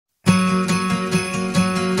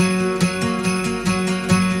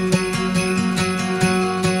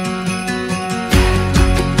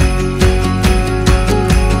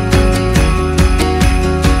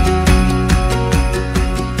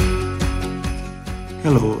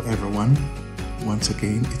Hello everyone, once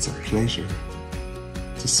again it's a pleasure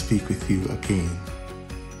to speak with you again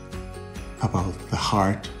about the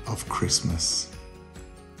heart of Christmas.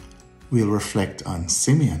 We'll reflect on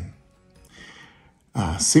Simeon.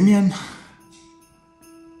 Simeon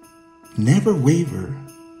never wavered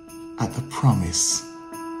at the promise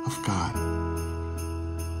of God,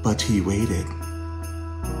 but he waited.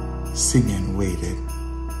 Simeon waited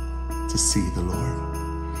to see the Lord.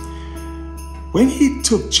 When he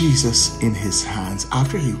took Jesus in his hands,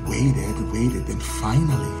 after he waited, then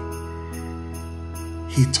finally,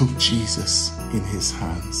 he took Jesus in his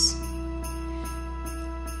hands.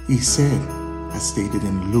 He said, as stated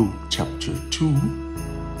in Luke chapter 2,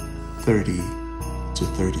 30 to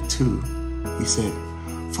 32, he said,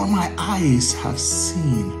 "For my eyes have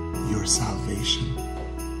seen your salvation,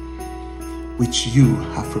 which you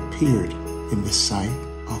have prepared in the sight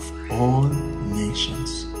of all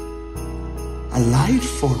nations, a light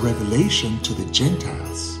for revelation to the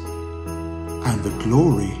Gentiles, and the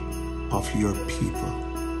glory of your people,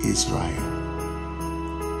 Israel."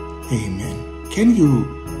 Amen. Can you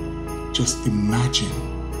just imagine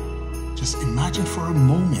for a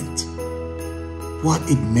moment what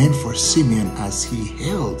it meant for Simeon as he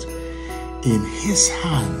held in his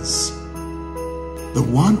hands the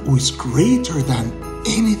one who is greater than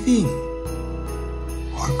anything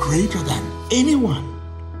or greater than anyone.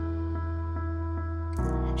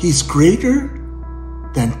 He's greater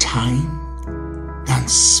than time, than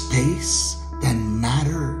space, than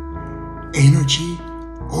matter, energy,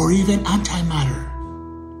 or even antimatter.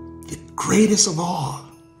 The greatest of all.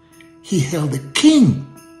 He held the King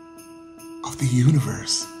of the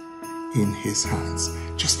universe in his hands.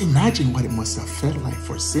 Just imagine what it must have felt like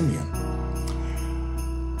for Simeon.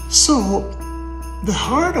 So, the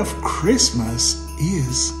heart of Christmas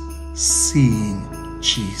is seeing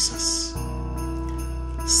Jesus.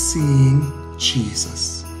 Seeing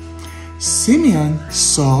Jesus. Simeon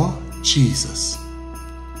saw Jesus.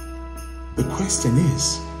 The question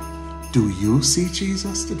is, do you see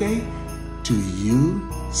Jesus today? Do you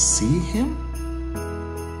see him?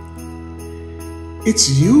 It's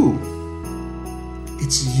you.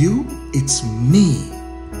 It's you. It's me.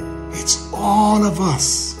 It's all of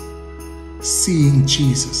us seeing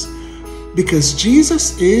Jesus. Because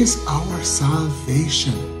Jesus is our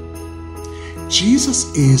salvation. Jesus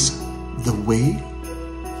is the way,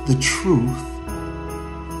 the truth,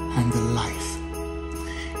 and the life.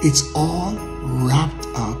 It's all wrapped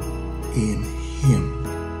up in him.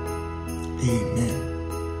 Amen.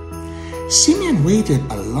 Simeon waited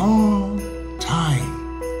a long time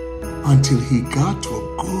until he got to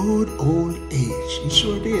a good old age. He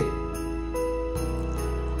sure did.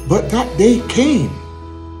 But that day came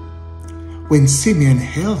when Simeon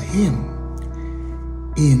held him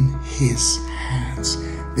in his hands.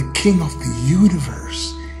 The King of the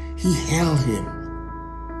universe, he held him.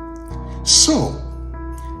 So,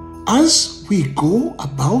 as we go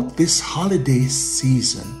about this holiday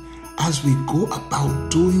season, as we go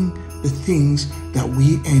about doing the things that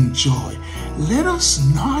we enjoy, let us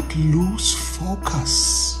not lose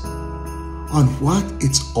focus on what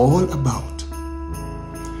it's all about.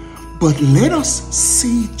 But let us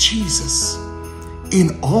see Jesus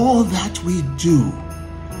in all that we do,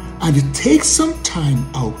 and to take some time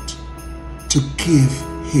out to give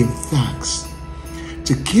him thanks,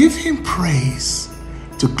 to give him praise,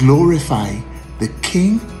 to glorify the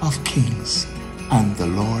King of Kings and the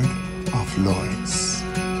Lord of Lords.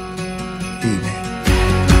 Amen.